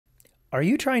Are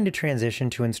you trying to transition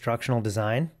to instructional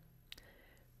design?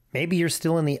 Maybe you're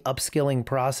still in the upskilling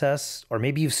process, or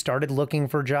maybe you've started looking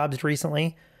for jobs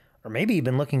recently, or maybe you've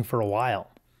been looking for a while.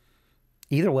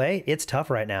 Either way, it's tough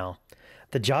right now.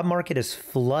 The job market is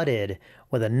flooded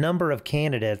with a number of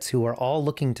candidates who are all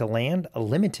looking to land a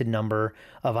limited number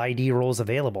of ID roles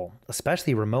available,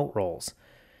 especially remote roles.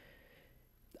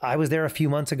 I was there a few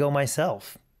months ago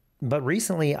myself, but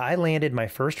recently I landed my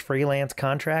first freelance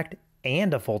contract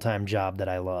and a full-time job that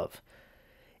I love.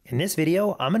 In this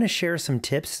video, I'm going to share some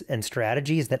tips and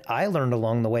strategies that I learned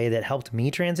along the way that helped me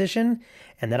transition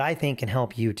and that I think can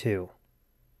help you too.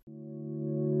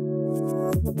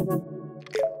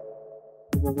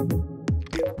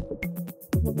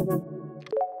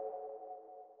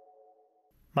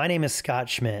 My name is Scott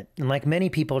Schmidt, and like many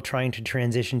people trying to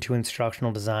transition to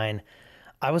instructional design,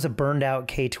 I was a burned out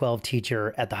K-12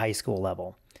 teacher at the high school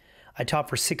level. I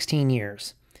taught for 16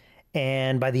 years.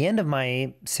 And by the end of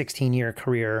my 16-year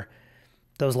career,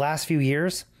 those last few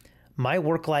years, my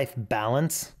work-life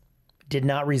balance did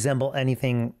not resemble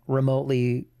anything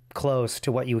remotely close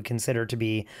to what you would consider to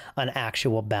be an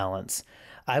actual balance.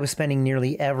 I was spending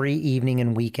nearly every evening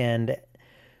and weekend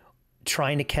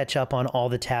trying to catch up on all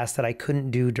the tasks that I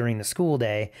couldn't do during the school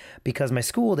day because my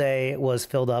school day was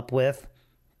filled up with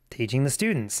teaching the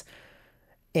students.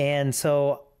 And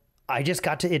so it just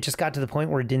got to the point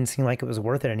where it didn't seem like it was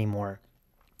worth it anymore.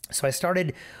 So I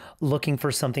started looking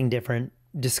for something different,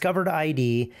 discovered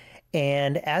ID,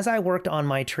 and as I worked on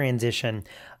my transition,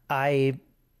 I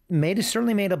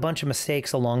certainly made a bunch of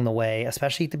mistakes along the way,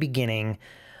 especially at the beginning,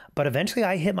 but eventually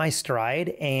I hit my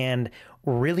stride and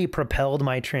really propelled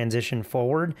my transition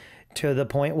forward to the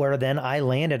point where then I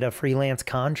landed a freelance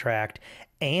contract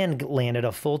and landed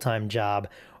a full-time job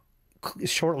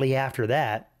shortly after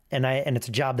that. And it's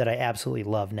a job that I absolutely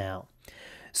love now.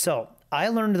 So I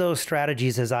learned those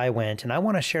strategies as I went, and I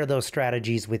want to share those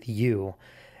strategies with you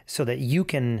so that you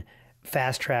can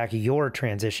fast track your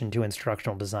transition to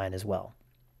instructional design as well.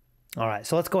 All right,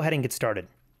 so let's go ahead and get started.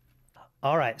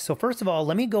 All right, so first of all,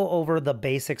 let me go over the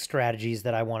basic strategies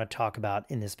that I want to talk about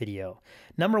in this video.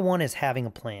 Number one is having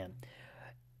a plan.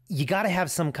 You got to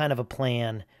have some kind of a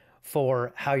plan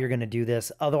for how you're going to do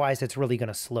this. Otherwise, it's really going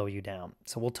to slow you down.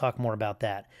 So we'll talk more about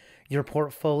that. Your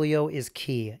portfolio is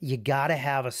key. You got to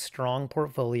have a strong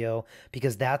portfolio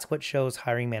because that's what shows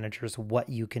hiring managers what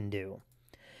you can do.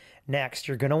 Next,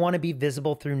 you're going to want to be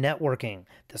visible through networking.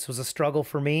 This was a struggle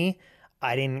for me.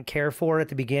 I didn't care for it at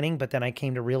the beginning, but then I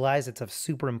came to realize it's a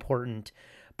super important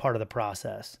part of the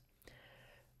process.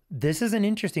 This is an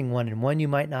interesting one and one you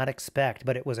might not expect,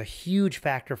 but it was a huge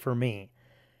factor for me.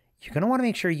 You're going to want to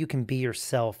make sure you can be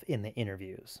yourself in the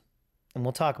interviews. And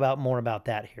we'll talk more about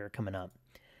that here coming up.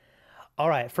 All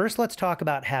right, first let's talk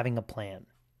about having a plan.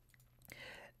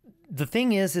 The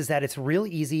thing is that it's real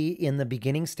easy in the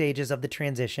beginning stages of the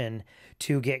transition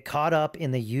to get caught up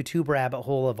in the YouTube rabbit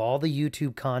hole of all the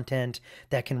YouTube content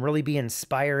that can really be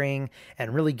inspiring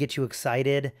and really get you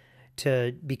excited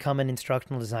to become an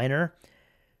instructional designer.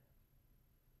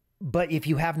 But if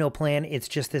you have no plan, it's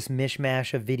just this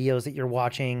mishmash of videos that you're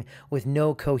watching with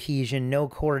no cohesion, no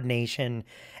coordination,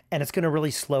 and it's going to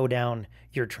really slow down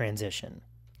your transition.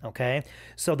 Okay?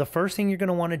 So the first thing you're going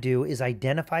to want to do is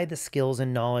identify the skills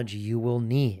and knowledge you will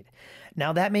need.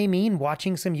 Now that may mean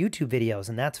watching some YouTube videos,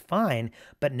 and that's fine,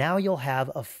 but now you'll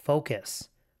have a focus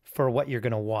for what you're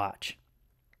going to watch.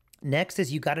 Next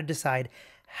is you got to decide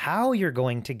how you're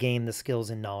going to gain the skills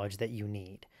and knowledge that you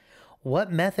need.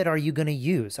 What method are you going to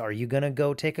use? Are you going to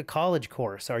go take a college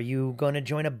course? Are you going to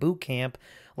join a boot camp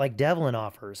like Devlin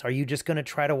offers? Are you just going to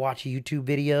try to watch YouTube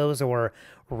videos or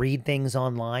read things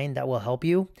online that will help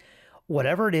you?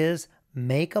 Whatever it is,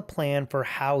 make a plan for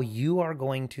how you are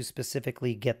going to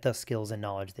specifically get the skills and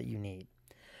knowledge that you need.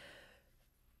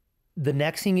 The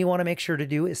next thing you want to make sure to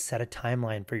do is set a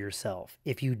timeline for yourself.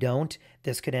 If you don't,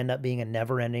 this could end up being a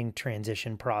never-ending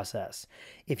transition process.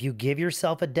 If you give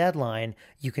yourself a deadline,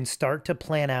 you can start to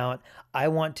plan out, I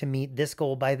want to meet this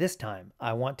goal by this time.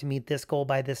 I want to meet this goal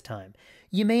by this time.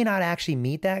 You may not actually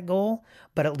meet that goal,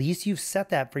 but at least you've set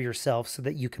that for yourself so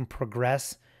that you can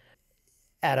progress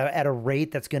at a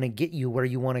rate that's going to get you where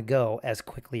you want to go as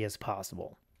quickly as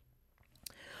possible.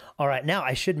 All right, now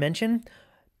I should mention,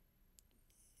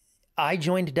 I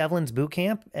joined Devlin's boot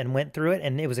camp and went through it,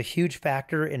 and it was a huge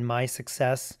factor in my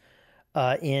success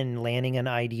in landing an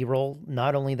ID role.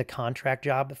 Not only the contract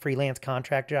job, freelance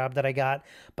contract job that I got,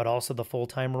 but also the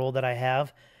full-time role that I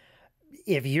have.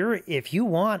 If you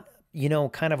want,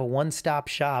 kind of a one-stop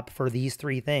shop for these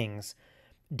three things,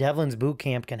 Devlin's boot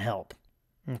camp can help.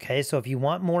 Okay, so if you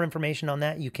want more information on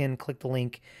that, you can click the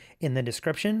link in the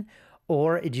description,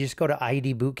 or you just go to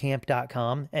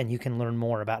idbootcamp.com and you can learn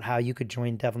more about how you could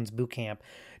join Devlin's Bootcamp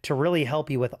to really help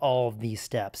you with all of these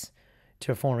steps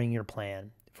to forming your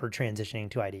plan for transitioning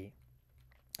to ID.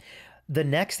 The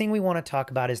next thing we want to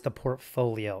talk about is the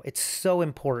portfolio. It's so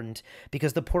important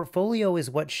because the portfolio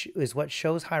is what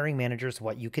shows hiring managers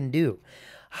what you can do.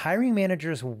 Hiring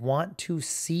managers want to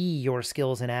see your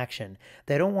skills in action.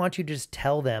 They don't want you to just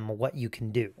tell them what you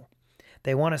can do.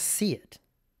 They want to see it.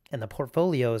 And the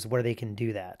portfolio is where they can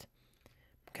do that.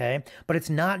 Okay? But it's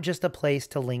not just a place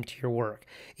to link to your work.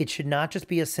 It should not just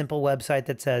be a simple website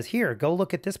that says, here, go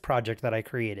look at this project that I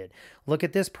created. Look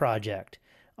at this project.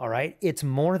 All right? It's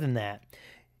more than that.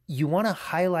 You want to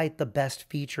highlight the best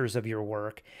features of your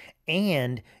work,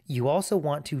 and you also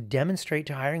want to demonstrate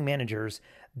to hiring managers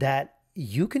that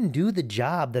you can do the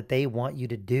job that they want you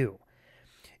to do.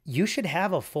 You should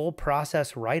have a full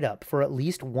process write-up for at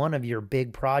least one of your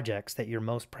big projects that you're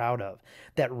most proud of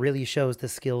that really shows the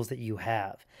skills that you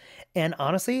have. And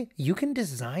honestly, you can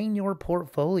design your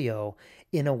portfolio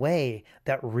in a way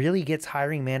that really gets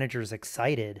hiring managers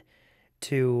excited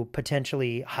to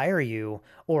potentially hire you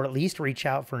or at least reach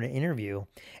out for an interview.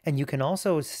 And you can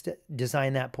also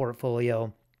design that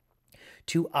portfolio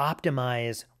to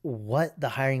optimize what the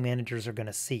hiring managers are going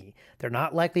to see. They're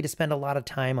not likely to spend a lot of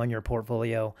time on your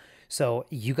portfolio, so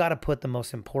you got to put the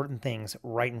most important things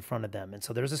right in front of them. And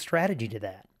so there's a strategy to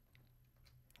that.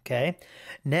 Okay.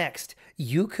 Next,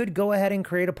 you could go ahead and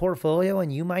create a portfolio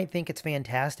and you might think it's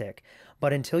fantastic,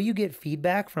 but until you get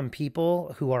feedback from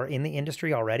people who are in the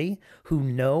industry already, who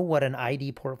know what an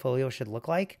ID portfolio should look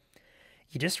like,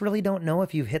 you just really don't know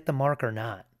if you've hit the mark or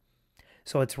not.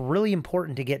 So it's really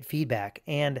important to get feedback.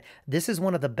 And this is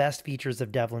one of the best features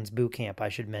of Devlin's Bootcamp, I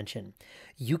should mention.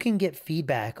 You can get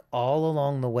feedback all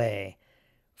along the way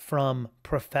from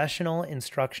professional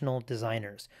instructional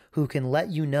designers who can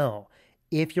let you know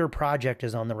if your project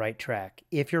is on the right track,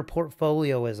 if your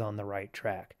portfolio is on the right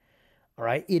track. All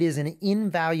right. It is an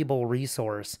invaluable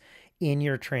resource in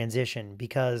your transition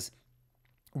because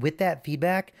with that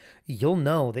feedback, you'll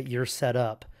know that you're set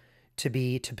up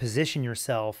to position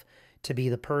yourself to be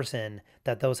the person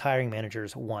that those hiring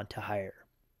managers want to hire.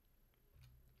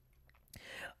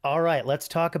 All right, let's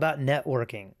talk about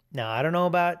networking. Now, I don't know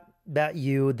about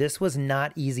you. This was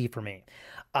not easy for me.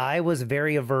 I was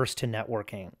very averse to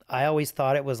networking. I always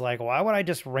thought it was like, why would I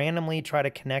just randomly try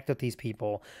to connect with these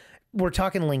people? We're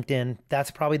talking LinkedIn. That's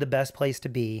probably the best place to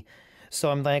be. So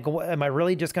I'm like, am I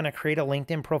really just going to create a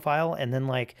LinkedIn profile and then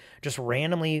like just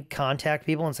randomly contact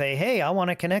people and say, hey, I want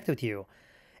to connect with you?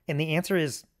 And the answer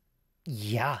is,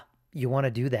 yeah, you want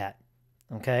to do that.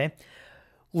 Okay.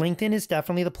 LinkedIn is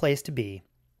definitely the place to be.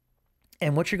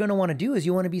 And what you're going to want to do is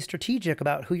you want to be strategic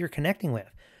about who you're connecting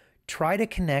with. Try to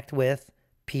connect with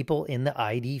people in the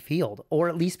ID field, or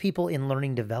at least people in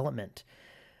learning development.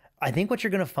 I think what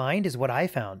you're going to find is what I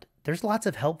found. There's lots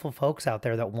of helpful folks out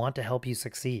there that want to help you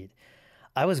succeed.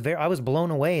 I was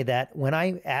blown away that when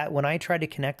I tried to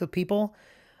connect with people,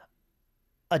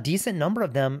 a decent number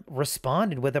of them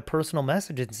responded with a personal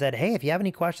message and said, hey, if you have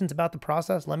any questions about the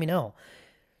process, let me know.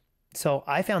 So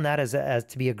I found that as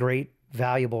to be a great,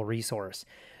 valuable resource.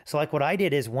 So like what I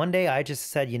did is one day I just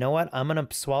said, you know what, I'm going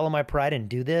to swallow my pride and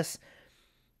do this.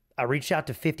 I reached out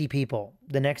to 50 people.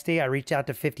 The next day I reached out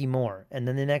to 50 more. And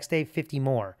then the next day, 50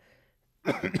 more.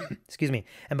 Excuse me.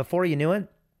 And before you knew it,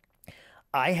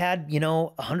 I had,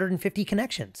 150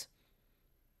 connections.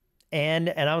 And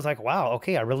I was like, wow,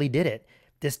 okay, I really did it.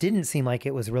 This didn't seem like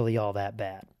it was really all that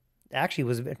bad.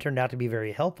 Actually, it turned out to be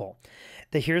very helpful.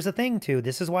 Here's the thing too.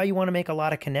 This is why you want to make a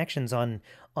lot of connections on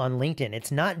LinkedIn.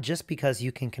 It's not just because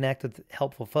you can connect with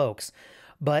helpful folks,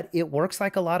 but it works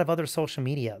like a lot of other social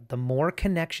media. The more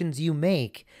connections you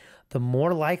make, the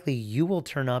more likely you will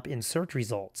turn up in search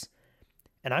results.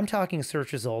 And I'm talking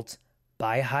search results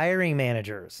by hiring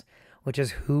managers, which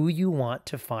is who you want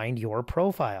to find your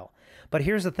profile. But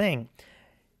here's the thing.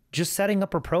 Just setting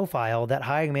up a profile that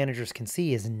hiring managers can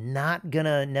see is not going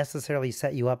to necessarily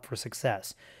set you up for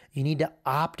success. You need to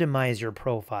optimize your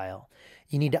profile.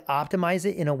 You need to optimize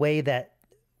it in a way that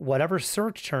whatever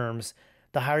search terms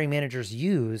the hiring managers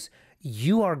use,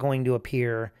 you are going to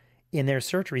appear in their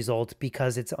search results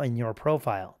because it's on your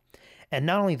profile. And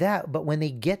not only that, but when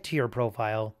they get to your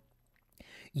profile,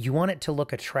 you want it to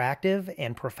look attractive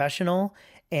and professional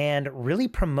and really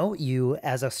promote you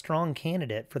as a strong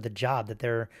candidate for the job that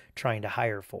they're trying to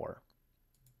hire for.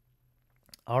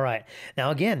 All right.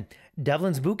 Now, again,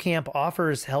 Devlin's Bootcamp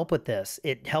offers help with this.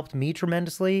 It helped me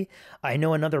tremendously. I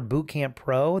know another Bootcamp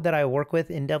pro that I work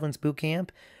with in Devlin's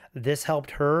Bootcamp. This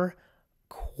helped her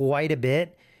quite a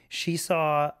bit. she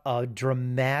saw a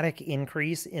dramatic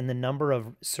increase in the number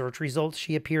of search results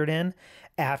she appeared in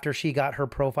after she got her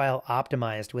profile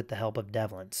optimized with the help of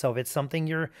Devlin. So if it's something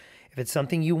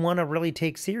you want to really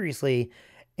take seriously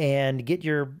and get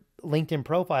your LinkedIn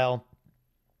profile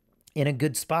in a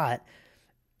good spot,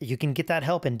 you can get that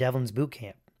help in Devlin's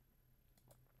Bootcamp.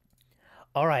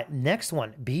 All right, next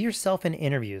one, be yourself in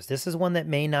interviews. This is one that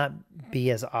may not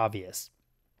be as obvious.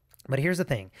 But here's the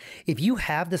thing. If you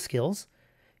have the skills,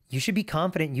 you should be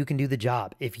confident you can do the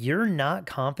job. If you're not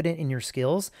confident in your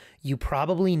skills, you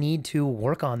probably need to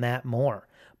work on that more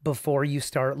before you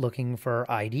start looking for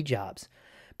ID jobs.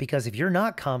 Because if you're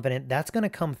not confident, that's going to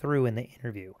come through in the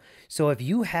interview. So if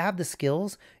you have the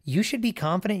skills, you should be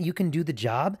confident you can do the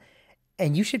job,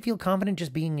 and you should feel confident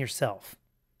just being yourself.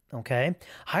 Okay?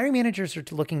 Hiring managers are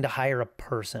looking to hire a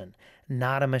person,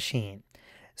 not a machine.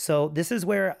 So this is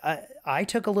where I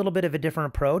took a little bit of a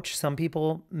different approach. Some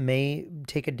people may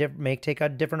take a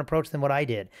different approach than what I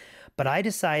did. But I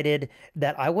decided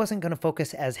that I wasn't going to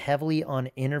focus as heavily on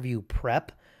interview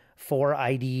prep for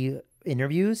ID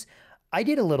interviews. I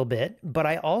did a little bit, but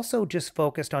I also just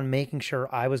focused on making sure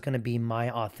I was going to be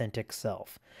my authentic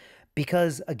self.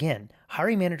 Because again,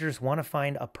 hiring managers want to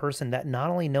find a person that not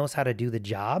only knows how to do the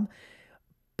job,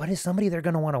 but is somebody they're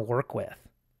going to want to work with.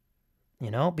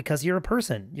 Because you're a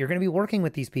person, you're going to be working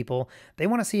with these people. They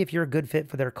want to see if you're a good fit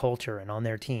for their culture and on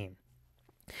their team.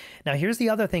 Now, here's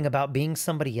the other thing about being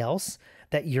somebody else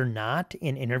that you're not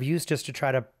in interviews just to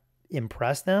try to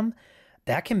impress them.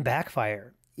 That can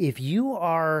backfire. If you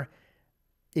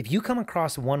come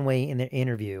across one way in the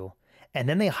interview and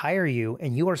then they hire you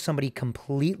and you are somebody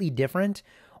completely different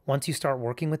once you start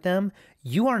working with them,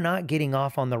 you are not getting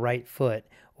off on the right foot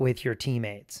with your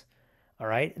teammates. All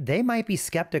right. They might be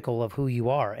skeptical of who you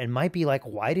are and might be like,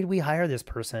 why did we hire this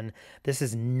person? This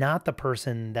is not the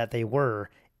person that they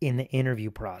were in the interview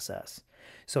process.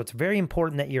 So it's very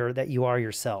important that you are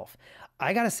yourself.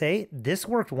 I got to say, this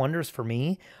worked wonders for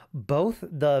me. Both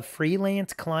the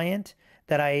freelance client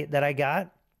that I got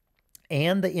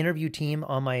and the interview team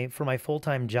for my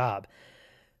full-time job,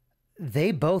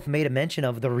 they both made a mention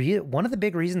of one of the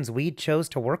big reasons we chose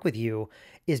to work with you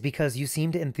is because you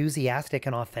seemed enthusiastic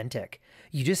and authentic.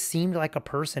 You just seemed like a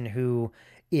person who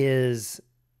is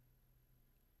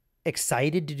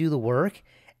excited to do the work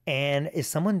and is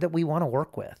someone that we want to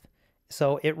work with.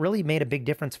 So it really made a big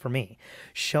difference for me.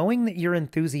 Showing that you're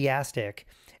enthusiastic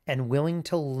and willing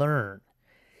to learn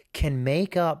can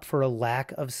make up for a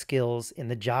lack of skills in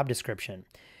the job description.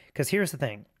 Because here's the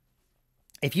thing.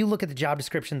 If you look at the job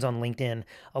descriptions on LinkedIn,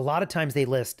 a lot of times they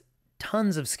list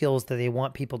tons of skills that they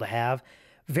want people to have.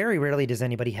 Very rarely does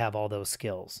anybody have all those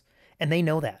skills. And they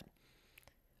know that.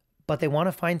 But they want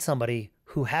to find somebody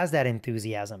who has that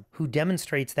enthusiasm, who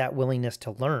demonstrates that willingness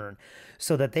to learn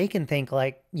so that they can think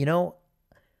like,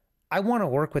 I want to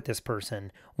work with this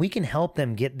person. We can help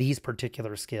them get these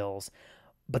particular skills,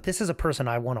 but this is a person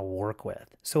I want to work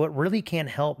with. So it really can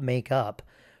help make up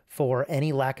for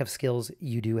any lack of skills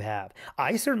you do have.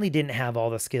 I certainly didn't have all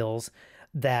the skills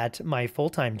that my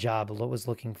full-time job was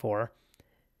looking for,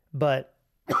 but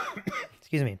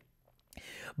excuse me.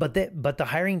 But the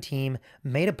hiring team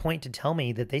made a point to tell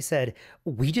me that they said,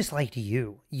 we just liked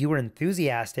you. You were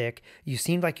enthusiastic. You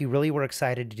seemed like you really were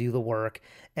excited to do the work.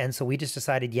 And so we just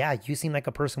decided, yeah, you seem like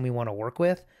a person we want to work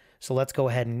with. So let's go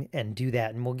ahead and do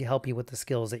that. And we'll help you with the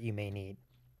skills that you may need.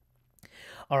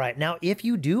 All right. Now, if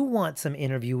you do want some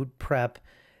interview prep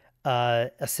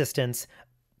assistance,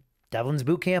 Devlin's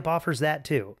Bootcamp offers that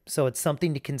too. So it's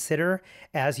something to consider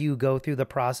as you go through the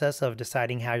process of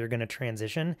deciding how you're going to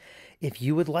transition. If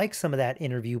you would like some of that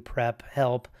interview prep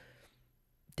help,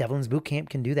 Devlin's Bootcamp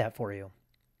can do that for you.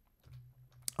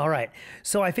 All right.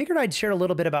 So I figured I'd share a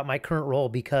little bit about my current role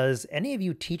because any of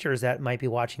you teachers that might be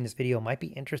watching this video might be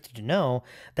interested to know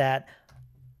that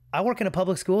I work in a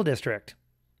public school district.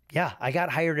 Yeah, I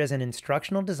got hired as an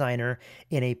instructional designer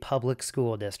in a public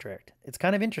school district. It's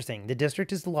kind of interesting. The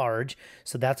district is large,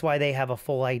 so that's why they have a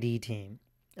full ID team.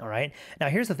 All right. Now,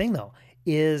 here's the thing, though,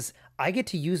 is I get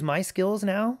to use my skills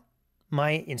now,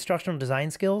 my instructional design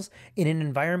skills, in an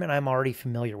environment I'm already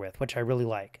familiar with, which I really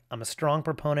like. I'm a strong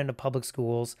proponent of public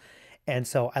schools, and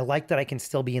so I like that I can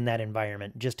still be in that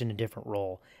environment, just in a different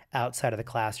role outside of the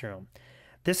classroom.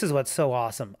 This is what's so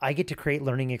awesome. I get to create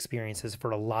learning experiences for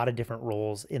a lot of different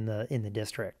roles in the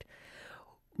district.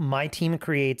 My team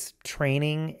creates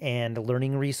training and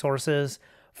learning resources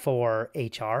for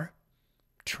HR,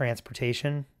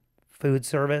 transportation, food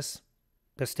service,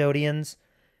 custodians,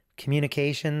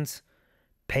 communications,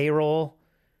 payroll.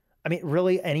 I mean,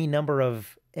 really any number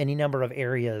of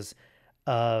areas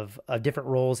of different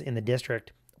roles in the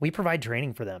district. We provide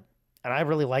training for them. And I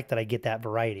really like that I get that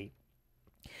variety.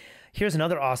 Here's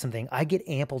another awesome thing. I get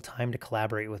ample time to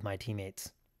collaborate with my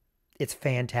teammates. It's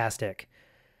fantastic.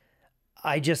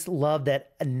 I just love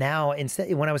that now,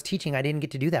 instead, when I was teaching, I didn't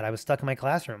get to do that. I was stuck in my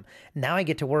classroom. Now I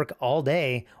get to work all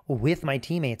day with my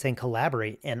teammates and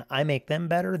collaborate, and I make them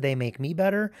better. They make me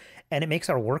better, and it makes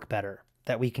our work better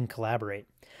that we can collaborate.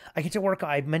 I get to work.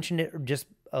 I mentioned it just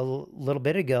a little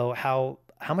bit ago, how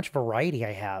much variety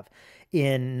I have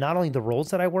in not only the roles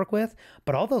that I work with,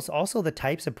 but also the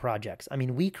types of projects. I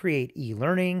mean, we create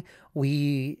e-learning,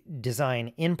 we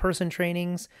design in-person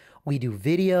trainings, we do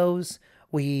videos,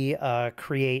 we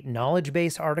create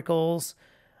knowledge-based articles,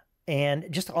 and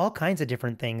just all kinds of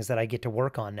different things that I get to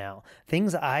work on now.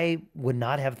 Things I would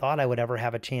not have thought I would ever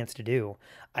have a chance to do,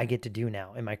 I get to do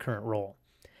now in my current role.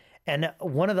 And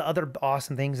one of the other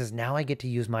awesome things is now I get to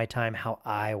use my time how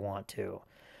I want to.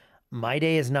 My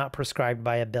day is not prescribed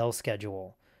by a bell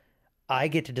schedule. I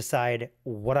get to decide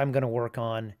what I'm going to work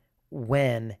on,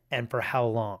 when, and for how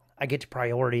long. I get to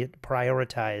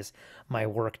prioritize my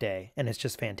work day, and it's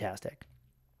just fantastic.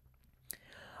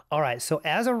 All right, so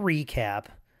as a recap,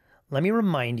 let me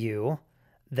remind you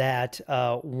that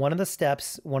one of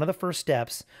the first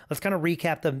steps, let's kind of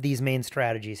recap these main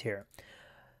strategies here.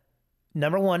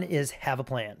 Number one is have a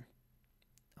plan,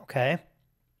 okay?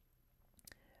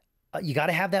 You got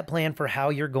to have that plan for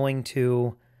how you're going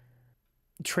to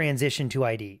transition to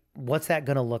ID. What's that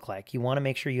going to look like? You want to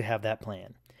make sure you have that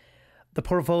plan. The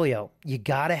portfolio, you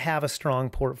got to have a strong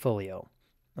portfolio,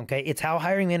 okay? It's how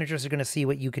hiring managers are going to see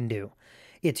what you can do.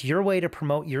 It's your way to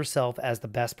promote yourself as the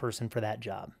best person for that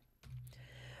job.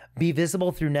 Be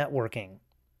visible through networking.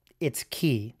 It's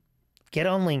key. Get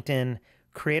on LinkedIn,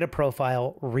 create a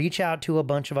profile, reach out to a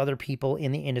bunch of other people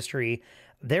in the industry.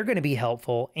 They're going to be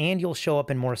helpful, and you'll show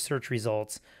up in more search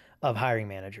results of hiring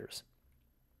managers.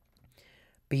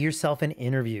 Be yourself in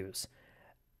interviews.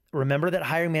 Remember that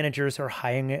hiring managers are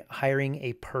hiring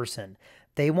a person.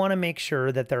 They want to make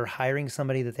sure that they're hiring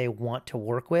somebody that they want to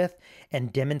work with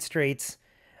and demonstrates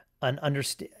an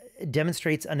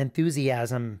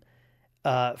enthusiasm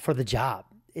for the job.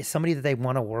 Is somebody that they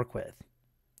want to work with.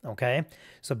 Okay?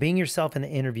 So being yourself in the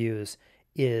interviews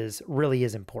really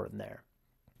is important there.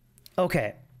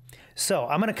 Okay, so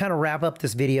I'm going to kind of wrap up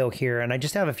this video here, and I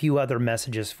just have a few other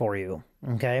messages for you,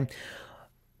 okay?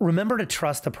 Remember to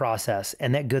trust the process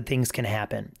and that good things can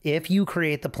happen. If you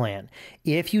create the plan,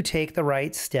 if you take the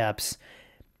right steps,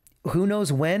 who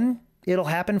knows when it'll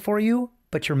happen for you,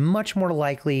 but you're much more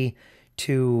likely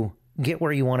to get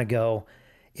where you want to go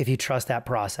if you trust that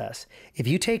process. If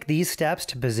you take these steps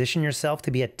to position yourself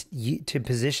to be a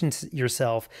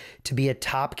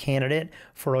top candidate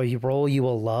for a role you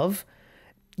will love,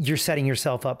 you're setting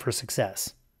yourself up for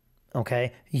success.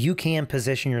 Okay? You can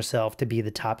position yourself to be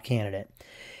the top candidate.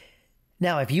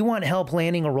 Now, if you want help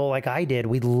landing a role like I did,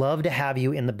 we'd love to have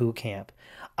you in the boot camp.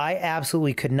 I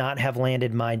absolutely could not have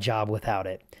landed my job without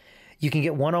it. You can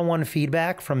get one-on-one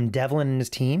feedback from Devlin and his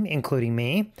team, including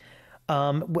me.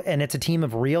 And it's a team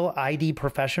of real ID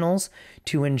professionals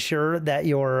to ensure that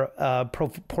your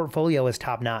portfolio is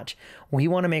top notch. We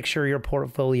want to make sure your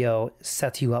portfolio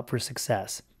sets you up for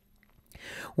success.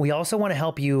 We also want to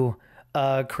help you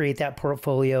create that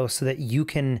portfolio so that you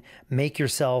can make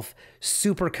yourself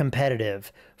super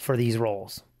competitive for these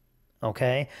roles.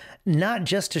 Okay? Not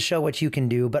just to show what you can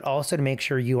do, but also to make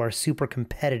sure you are super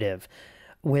competitive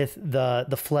with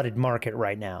the flooded market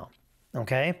right now.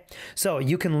 Okay, so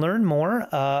you can learn more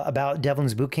about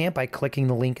Devlin's Bootcamp by clicking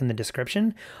the link in the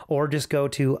description, or just go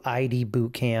to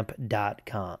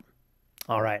idbootcamp.com.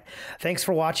 All right, thanks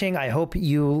for watching. I hope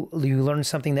you learned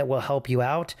something that will help you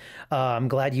out. I'm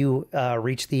glad you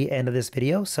reached the end of this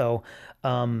video. So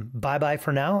bye-bye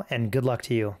for now, and good luck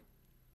to you.